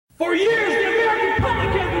For years, the American public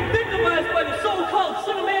has been victimized by the so-called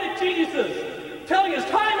cinematic geniuses, telling us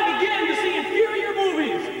time and again to see inferior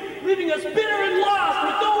movies, leaving us bitter and lost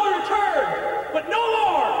with nowhere to turn. But no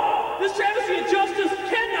more! This travesty of justice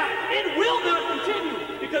cannot and will not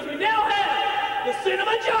continue, because we now have the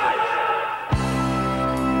Cinema Judge!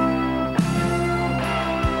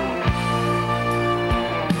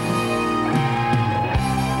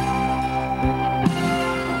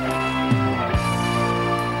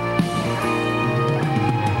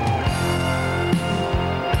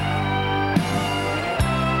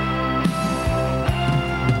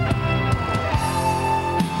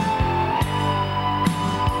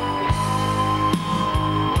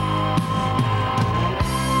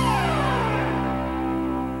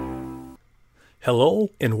 Hello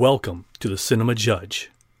and welcome to the Cinema Judge.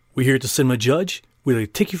 We here at the Cinema Judge, we like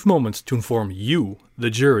to take a few moments to inform you, the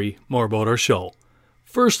jury, more about our show.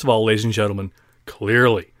 First of all, ladies and gentlemen,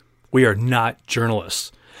 clearly, we are not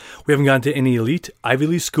journalists. We haven't gone to any elite Ivy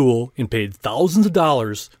League school and paid thousands of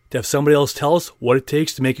dollars to have somebody else tell us what it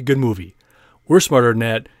takes to make a good movie. We're smarter than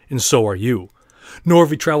that, and so are you. Nor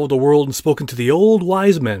have we traveled the world and spoken to the old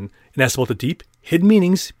wise men and asked about the deep, hidden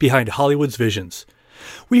meanings behind Hollywood's visions.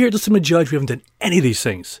 We here at the Cinema Judge, we haven't done any of these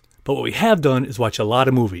things, but what we have done is watch a lot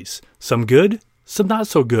of movies. Some good, some not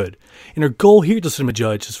so good. And our goal here at the Cinema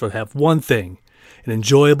Judge is to have one thing, an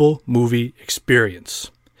enjoyable movie experience.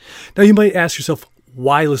 Now you might ask yourself,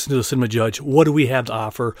 why listen to the Cinema Judge? What do we have to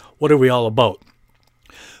offer? What are we all about?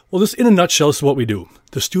 Well, this in a nutshell is what we do.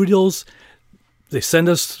 The studios, they send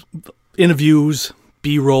us interviews,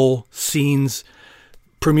 B-roll, scenes,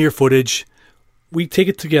 premiere footage. We take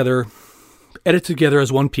it together, edit together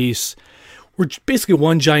as one piece. We're basically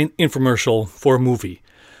one giant infomercial for a movie.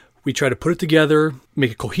 We try to put it together,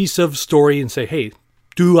 make a cohesive story, and say, hey,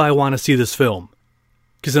 do I want to see this film?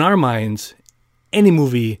 Because in our minds, any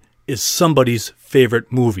movie is somebody's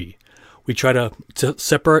favorite movie. We try to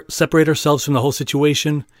separate ourselves from the whole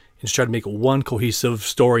situation and just try to make one cohesive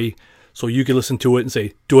story so you can listen to it and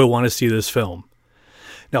say, do I want to see this film?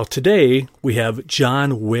 Now today, we have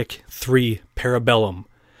John Wick 3 Parabellum.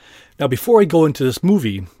 Now, before I go into this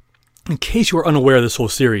movie, in case you are unaware of this whole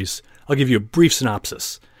series, I'll give you a brief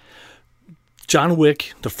synopsis. John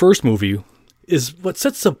Wick, the first movie, is what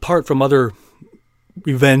sets it apart from other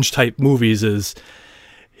revenge-type movies is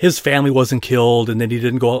his family wasn't killed and then he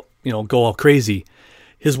didn't go all crazy.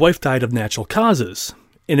 His wife died of natural causes.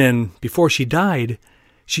 And then before she died,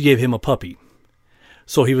 she gave him a puppy.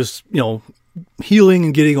 So he was, healing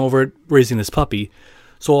and getting over it, raising this puppy.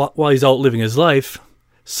 So while he's out living his life,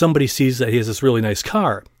 somebody sees that he has this really nice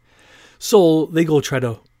car. So they go try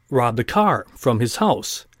to rob the car from his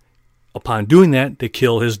house. Upon doing that, they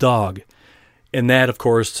kill his dog. And that, of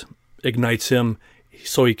course, ignites him.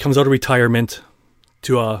 So he comes out of retirement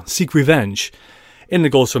to seek revenge. And it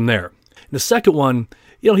goes from there. And the second one,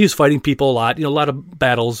 he was fighting people a lot. A lot of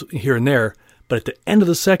battles here and there. But at the end of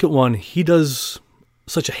the second one, he does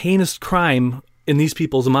such a heinous crime in these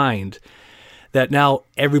people's mind that now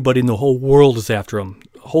everybody in the whole world is after him.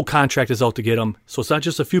 The whole contract is out to get him. So it's not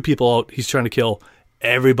just a few people out he's trying to kill.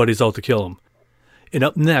 Everybody's out to kill him. And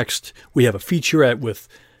up next, we have a featurette with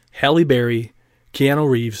Halle Berry, Keanu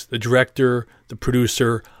Reeves, the director, the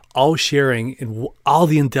producer, all sharing in all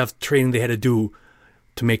the in-depth training they had to do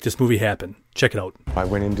to make this movie happen. Check it out. I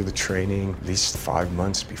went into the training at least 5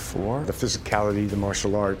 months before. The physicality, the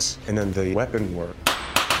martial arts, and then the weapon work.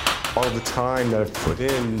 All the time that I've put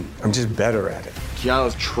in, I'm just better at it.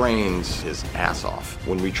 Keanu trains his ass off.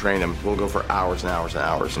 When we train him, we'll go for hours and hours and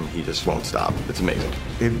hours, and he just won't stop. It's amazing.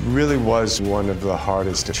 It really was one of the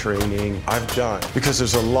hardest training I've done because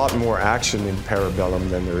there's a lot more action in Parabellum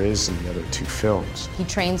than there is in the other two films. He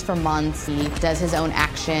trains for months. He does his own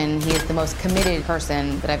action. He is the most committed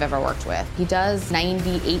person that I've ever worked with. He does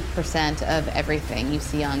 98% of everything you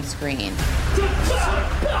see on screen.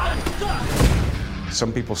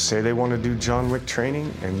 Some people say they want to do John Wick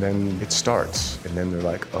training, and then it starts. And then they're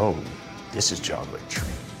like, oh, this is John Wick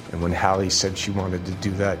training. And when Halle said she wanted to do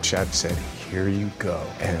that, Chad said, here you go.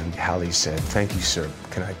 And Halle said, thank you, sir.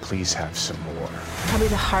 Can I please have some more? Probably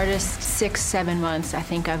the hardest 6-7 months I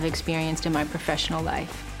think I've experienced in my professional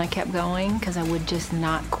life. I kept going because I would just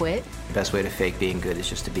not quit. The best way to fake being good is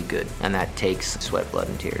just to be good. And that takes sweat, blood,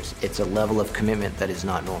 and tears. It's a level of commitment that is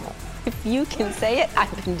not normal. If you can say it,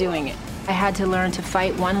 I've been doing it. I had to learn to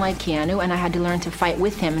fight one like Keanu, and I had to learn to fight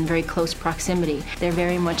with him in very close proximity. They're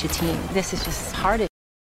very much a team. This is just hard.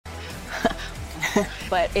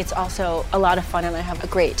 But it's also a lot of fun, and I have a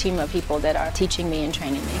great team of people that are teaching me and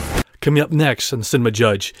training me. Coming up next on the Cinema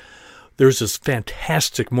Judge, there's this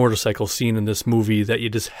fantastic motorcycle scene in this movie that you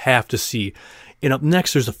just have to see. And up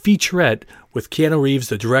next, there's a featurette with Keanu Reeves,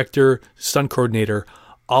 the director, stunt coordinator,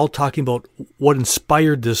 all talking about what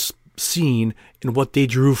inspired this scene and what they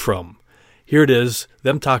drew from. Here it is,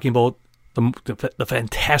 them talking about the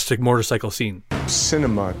fantastic motorcycle scene.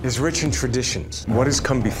 Cinema is rich in traditions. What has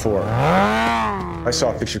come before? I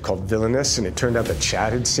saw a picture called Villainous, and it turned out that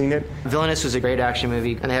Chad had seen it. Villainous was a great action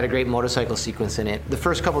movie, and they had a great motorcycle sequence in it. The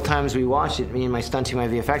first couple times we watched it, me and my stunt team, my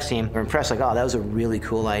VFX team, were impressed, like, oh, that was a really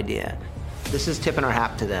cool idea. This is tipping our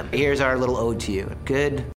hat to them. Here's our little ode to you.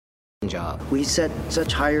 Good job. We set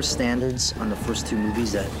such higher standards on the first two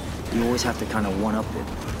movies that you always have to kind of one-up it.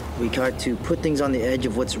 We tried to put things on the edge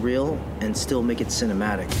of what's real and still make it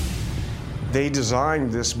cinematic. They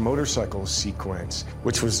designed this motorcycle sequence,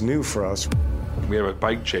 which was new for us. We have a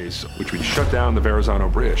bike chase, which we shut down the Verrazano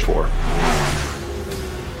Bridge for.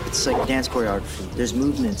 It's like dance choreography. There's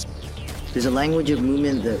movements. There's a language of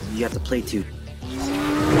movement that you have to play to.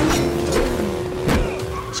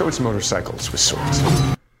 So it's motorcycles with swords.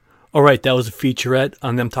 All right, that was a featurette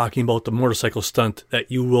on them talking about the motorcycle stunt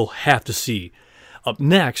that you will have to see. Up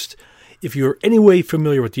next, if you're any way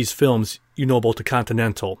familiar with these films, you know about the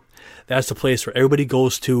Continental. That's the place where everybody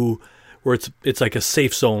goes to, where it's like a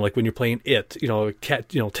safe zone, like when you're playing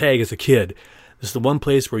tag as a kid. This is the one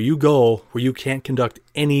place where you go where you can't conduct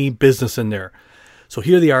any business in there. So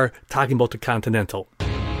here they are talking about the Continental.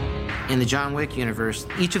 In the John Wick universe,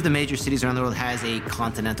 each of the major cities around the world has a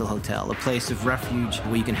Continental hotel, a place of refuge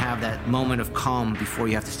where you can have that moment of calm before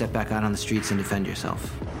you have to step back out on the streets and defend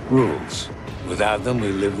yourself. Rules. Without them, we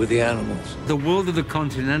live with the animals. The world of the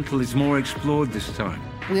Continental is more explored this time.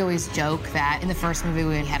 We always joke that in the first movie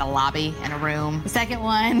we had a lobby and a room. The second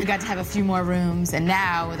one, we got to have a few more rooms. And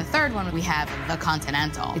now with the third one, we have the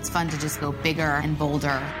Continental. It's fun to just go bigger and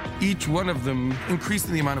bolder. Each one of them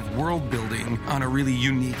increasing the amount of world building on a really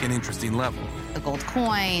unique and interesting level. The gold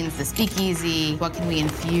coins, the speakeasy, what can we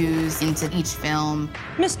infuse into each film?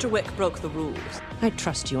 Mr. Wick broke the rules. I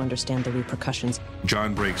trust you understand the repercussions.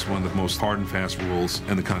 John breaks one of the most hard and fast rules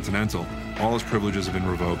in the Continental. All his privileges have been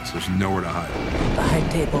revoked, so there's nowhere to hide. The High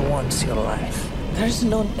Table wants your life. There's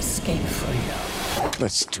no escape for you.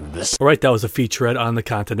 Let's do this. All right, that was a featurette on the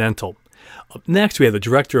Continental. Up next, we have the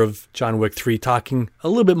director of John Wick 3 talking a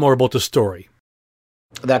little bit more about the story.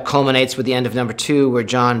 That culminates with the end of number 2, where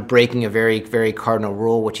John breaking a very, very cardinal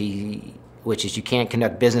rule, which is you can't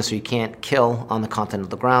conduct business or you can't kill on the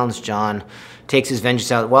Continental grounds. John takes his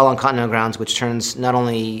vengeance out well on Continental grounds, which turns not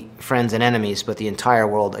only friends and enemies, but the entire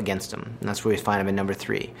world against him. And that's where we find him in number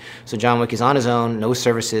 3. So John Wick is on his own, no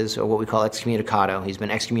services, or what we call excommunicado. He's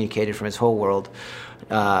been excommunicated from his whole world,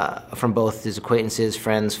 from both his acquaintances,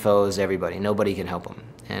 friends, foes, everybody. Nobody can help him.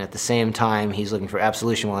 And at the same time, he's looking for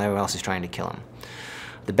absolution while everyone else is trying to kill him.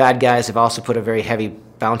 The bad guys have also put a very heavy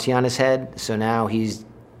bounty on his head, so now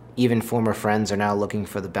even former friends are now looking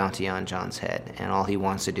for the bounty on John's head, and all he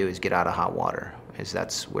wants to do is get out of hot water, as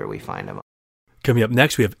that's where we find him. Coming up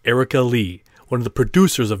next, we have Erica Lee, one of the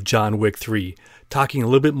producers of John Wick 3, talking a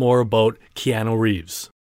little bit more about Keanu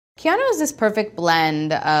Reeves. Keanu is this perfect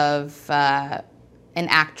blend of an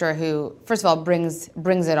actor who, first of all, brings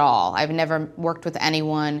it all. I've never worked with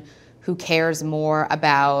anyone who cares more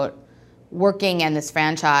about working in this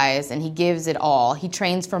franchise, and he gives it all. He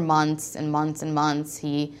trains for months and months and months.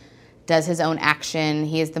 He does his own action.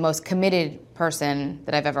 He is the most committed person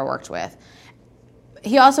that I've ever worked with.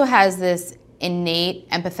 He also has this innate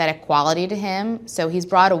empathetic quality to him, so he's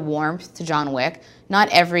brought a warmth to John Wick. Not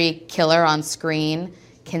every killer on screen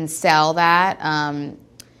can sell that,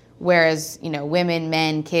 whereas, women,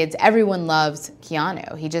 men, kids, everyone loves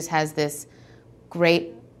Keanu. He just has this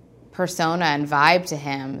great persona and vibe to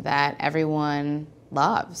him that everyone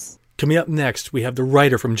loves. Coming up next, we have the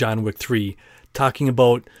writer from John Wick 3 talking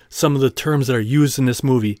about some of the terms that are used in this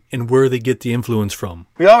movie and where they get the influence from.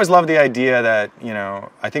 We always love the idea that,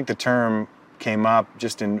 I think the term came up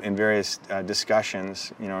just in various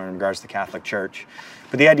discussions, in regards to the Catholic Church.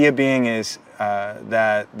 But the idea being is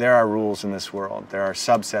that there are rules in this world. There are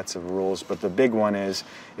subsets of rules, but the big one is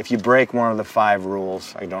if you break one of the 5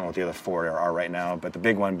 rules, I don't know what the other 4 are right now, but the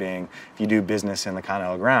big one being if you do business in the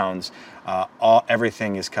Continental grounds,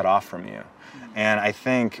 everything is cut off from you. And I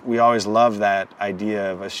think we always love that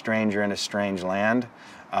idea of a stranger in a strange land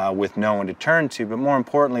with no one to turn to, but more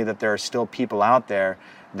importantly that there are still people out there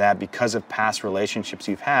that because of past relationships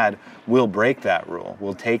you've had will break that rule,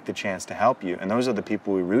 will take the chance to help you. And those are the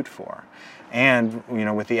people we root for. And,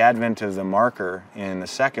 with the advent of the marker in the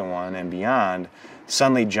second one and beyond,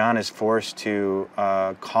 suddenly John is forced to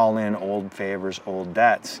call in old favors, old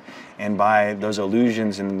debts. And by those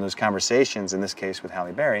allusions and those conversations, in this case with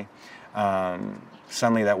Halle Berry,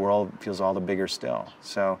 suddenly that world feels all the bigger still.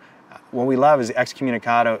 So what we love is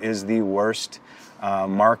excommunicado is the worst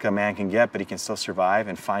mark a man can get, but he can still survive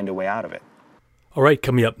and find a way out of it. All right,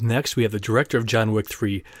 coming up next, we have the director of John Wick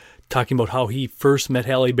 3 talking about how he first met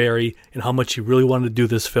Halle Berry and how much he really wanted to do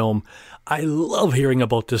this film. I love hearing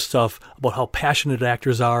about this stuff, about how passionate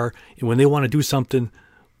actors are, and when they want to do something,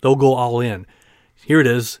 they'll go all in. Here it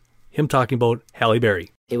is, him talking about Halle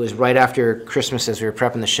Berry. It was right after Christmas as we were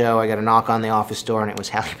prepping the show. I got a knock on the office door, and it was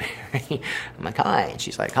Halle Berry. I'm like, hi. And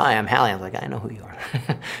she's like, hi, I'm Halle. I was like, I know who you are.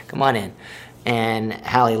 Come on in. And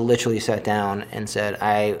Halle literally sat down and said,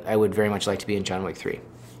 I would very much like to be in John Wick 3.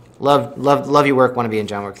 Love your work, want to be in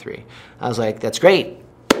John Wick 3. I was like, that's great.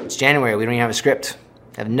 It's January. We don't even have a script.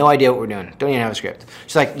 I have no idea what we're doing. Don't even have a script.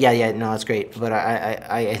 She's like, yeah, no, that's great. But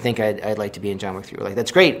I think I'd like to be in John Wick 3. We're like,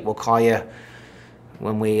 that's great. We'll call you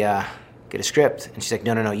when we get a script. And she's like,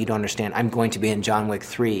 no, you don't understand. I'm going to be in John Wick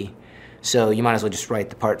 3. So you might as well just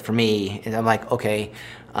write the part for me. And I'm like, okay,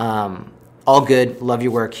 all good. Love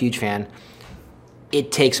your work. Huge fan.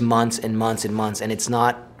 It takes months and months and months, and it's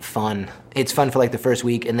not fun. It's fun for like the first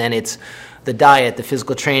week, and then it's the diet, the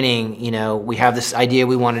physical training. You know, we have this idea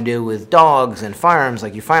we want to do with dogs and firearms.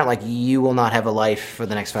 Like, you find like you will not have a life for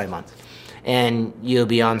the next 5 months, and you'll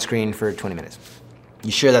be on screen for 20 minutes.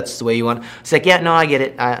 You sure that's the way you want? It's like, yeah, no, I get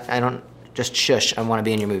it. I don't, just shush. I want to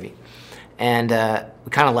be in your movie. And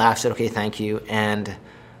we kind of laughed, said, okay, thank you. And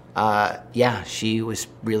yeah, she was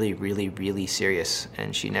really, really, really serious,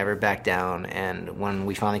 and she never backed down. And when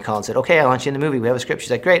we finally called and said, okay, I want you in the movie, we have a script,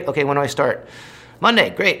 she's like, great, okay, when do I start? Monday,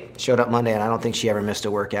 great. Showed up Monday, and I don't think she ever missed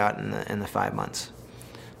a workout in the 5 months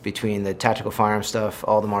between the tactical firearm stuff,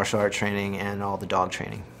 all the martial art training, and all the dog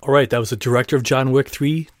training. All right, that was the director of John Wick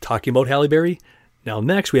 3 talking about Halle Berry. Now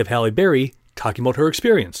next, we have Halle Berry talking about her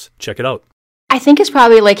experience. Check it out. I think it's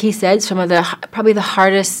probably, like he said, probably the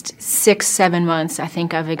hardest 6-7 months I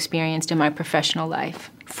think I've experienced in my professional life,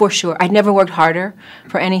 for sure. I'd never worked harder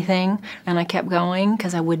for anything, and I kept going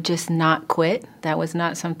because I would just not quit. That was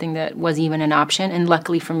not something that was even an option, and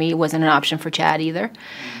luckily for me, it wasn't an option for Chad either.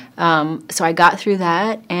 So I got through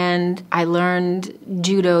that, and I learned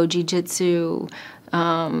judo, jiu-jitsu,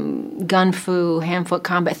 gun fu, hand-foot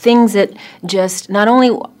combat, things that just not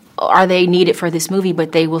only are they needed for this movie,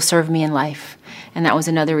 but they will serve me in life. And that was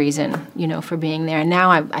another reason, you know, for being there. And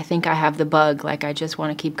now I think I have the bug. Like, I just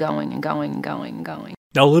want to keep going and going and going and going.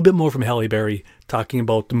 Now, a little bit more from Halle Berry talking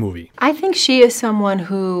about the movie. I think she is someone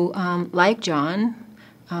who, like John,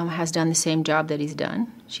 has done the same job that he's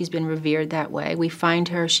done. She's been revered that way. We find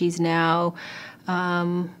her, she's now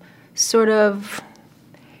sort of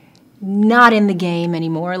not in the game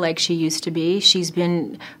anymore like she used to be. She's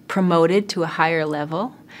been promoted to a higher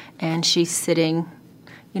level, and she's sitting,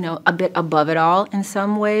 you know, a bit above it all in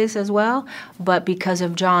some ways as well. But because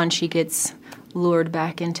of John, she gets lured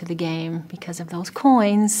back into the game because of those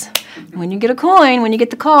coins. When you get a coin, when you get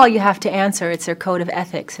the call, you have to answer. It's their code of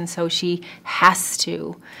ethics. And so she has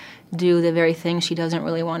to do the very thing she doesn't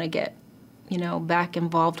really want to get, you know, back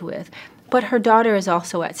involved with. But her daughter is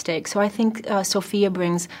also at stake. So I think Sophia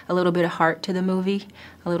brings a little bit of heart to the movie,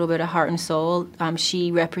 a little bit of heart and soul.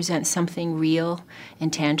 She represents something real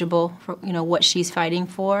and tangible for, you know, what she's fighting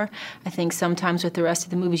for. I think sometimes with the rest of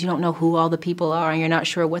the movies, you don't know who all the people are, and you're not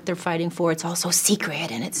sure what they're fighting for. It's all so secret,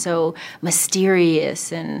 and it's so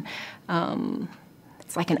mysterious, and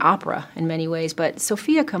it's like an opera in many ways. But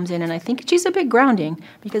Sophia comes in, and I think she's a bit grounding,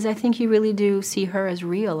 because I think you really do see her as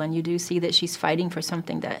real, and you do see that she's fighting for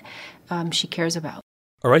something that she cares about.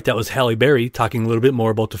 All right, that was Halle Berry talking a little bit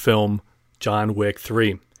more about the film John Wick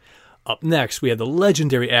 3. Up next, we have the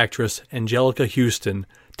legendary actress Anjelica Huston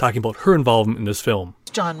talking about her involvement in this film.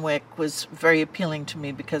 John Wick was very appealing to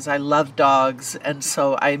me because I love dogs, and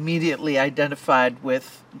so I immediately identified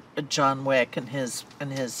with John Wick and his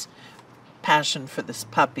passion for this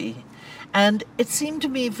puppy. And it seemed to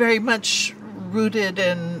me very much rooted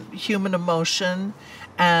in human emotion,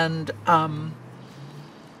 and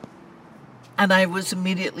I was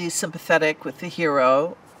immediately sympathetic with the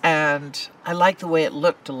hero, and I liked the way it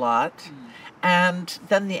looked a lot. And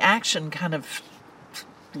then the action kind of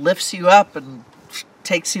lifts you up and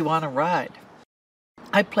takes you on a ride.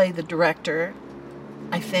 I play the director.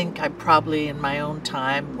 I think I probably, in my own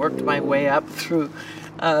time, worked my way up through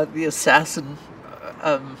the assassin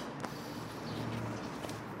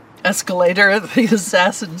escalator, the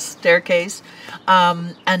assassin staircase.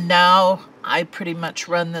 And now I pretty much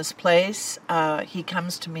run this place. He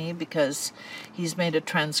comes to me because he's made a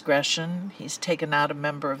transgression. He's taken out a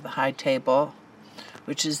member of the High Table,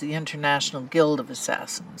 which is the International Guild of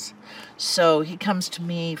Assassins. So he comes to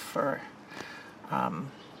me for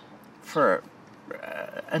an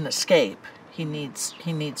escape. He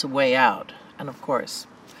needs a way out. And of course,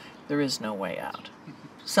 There is no way out.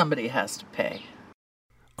 Somebody has to pay.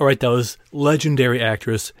 All right, that was legendary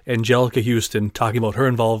actress Anjelica Huston talking about her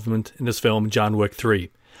involvement in this film, John Wick 3.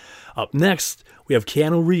 Up next, we have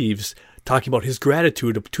Keanu Reeves talking about his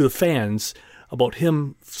gratitude to the fans about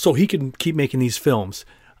him so he can keep making these films.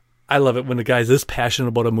 I love it when the guy's this passionate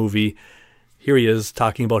about a movie. Here he is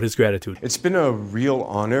talking about his gratitude. It's been a real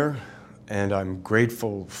honor, and I'm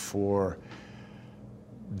grateful for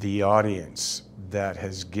the audience that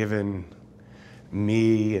has given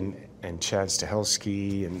me and Chad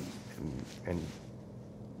Stahelski and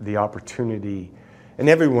the opportunity, and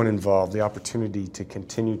everyone involved, the opportunity to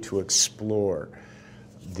continue to explore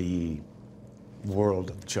the world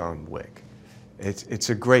of John Wick. It's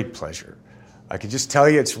a great pleasure. I can just tell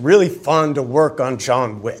you it's really fun to work on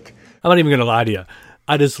John Wick. I'm not even going to lie to you.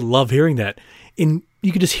 I just love hearing that. And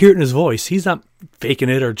you can just hear it in his voice. He's not faking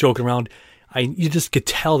it or joking around. You just could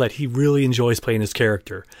tell that he really enjoys playing his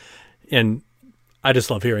character. And I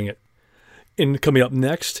just love hearing it. And coming up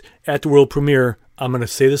next, at the world premiere, I'm going to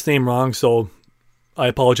say this name wrong, so I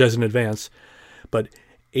apologize in advance. But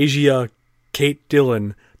Asia Kate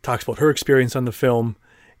Dillon talks about her experience on the film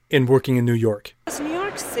and working in New York. New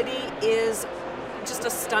York City is just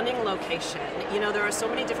a stunning location. You know, there are so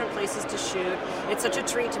many different places to shoot. It's such a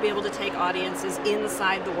treat to be able to take audiences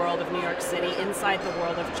inside the world of New York City, inside the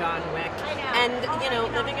world of John Wick. And, you know,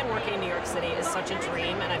 living and working in New York City is such a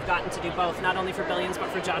dream, and I've gotten to do both, not only for Billions,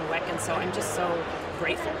 but for John Wick, and so I'm just so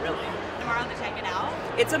grateful, really. Tomorrow to check it out.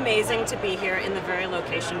 It's amazing to be here in the very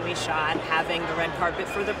location we shot, having the red carpet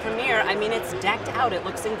for the premiere. I mean, it's decked out. It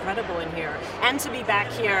looks incredible in here. And to be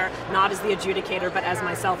back here, not as the adjudicator, but as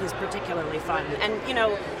myself, is particularly fun. And, you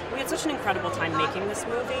know, we had such an incredible time making this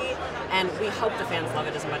movie, and we hope the fans love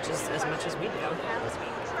it as much as we do.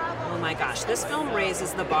 Oh my gosh, this film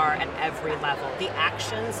raises the bar at every level. The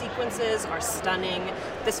action sequences are stunning.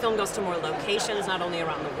 This film goes to more locations, not only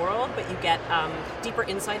around the world, but you get deeper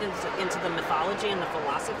insight into the mythology and the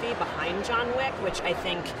philosophy behind John Wick, which I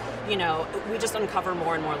think, you know, we just uncover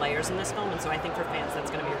more and more layers in this film, and so I think for fans that's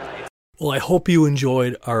going to be really exciting. Well, I hope you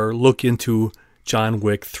enjoyed our look into John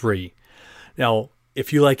Wick 3. Now,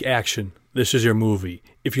 if you like action, this is your movie.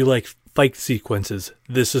 If you like fight sequences,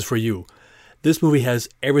 this is for you. This movie has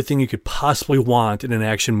everything you could possibly want in an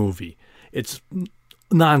action movie. It's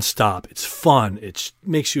nonstop. It's fun. It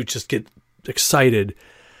makes you just get excited.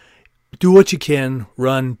 Do what you can,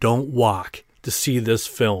 run, don't walk, to see this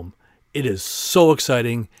film. It is so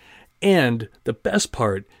exciting. And the best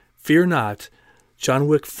part, fear not, John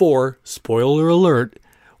Wick 4, spoiler alert,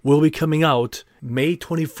 will be coming out May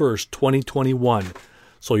 21st, 2021.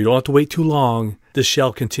 So you don't have to wait too long. This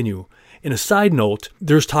shall continue. And a side note,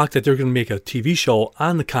 there's talk that they're going to make a TV show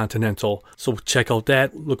on the Continental. So check out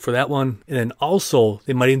that. Look for that one. And then also,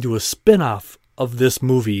 they might even do a spin-off of this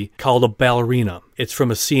movie called A Ballerina. It's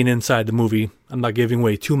from a scene inside the movie. I'm not giving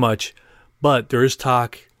away too much. But there is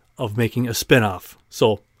talk of making a spin-off.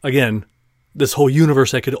 So again, this whole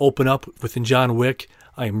universe that could open up within John Wick,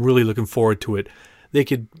 I am really looking forward to it. They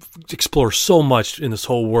could explore so much in this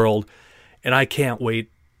whole world. And I can't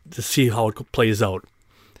wait to see how it plays out.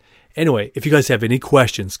 Anyway, if you guys have any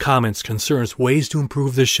questions, comments, concerns, ways to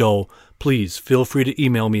improve the show, please feel free to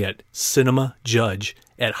email me at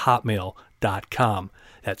cinemajudge@hotmail.com.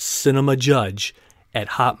 That's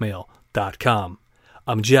cinemajudge@hotmail.com.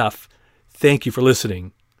 I'm Jeff. Thank you for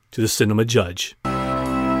listening to The Cinema Judge.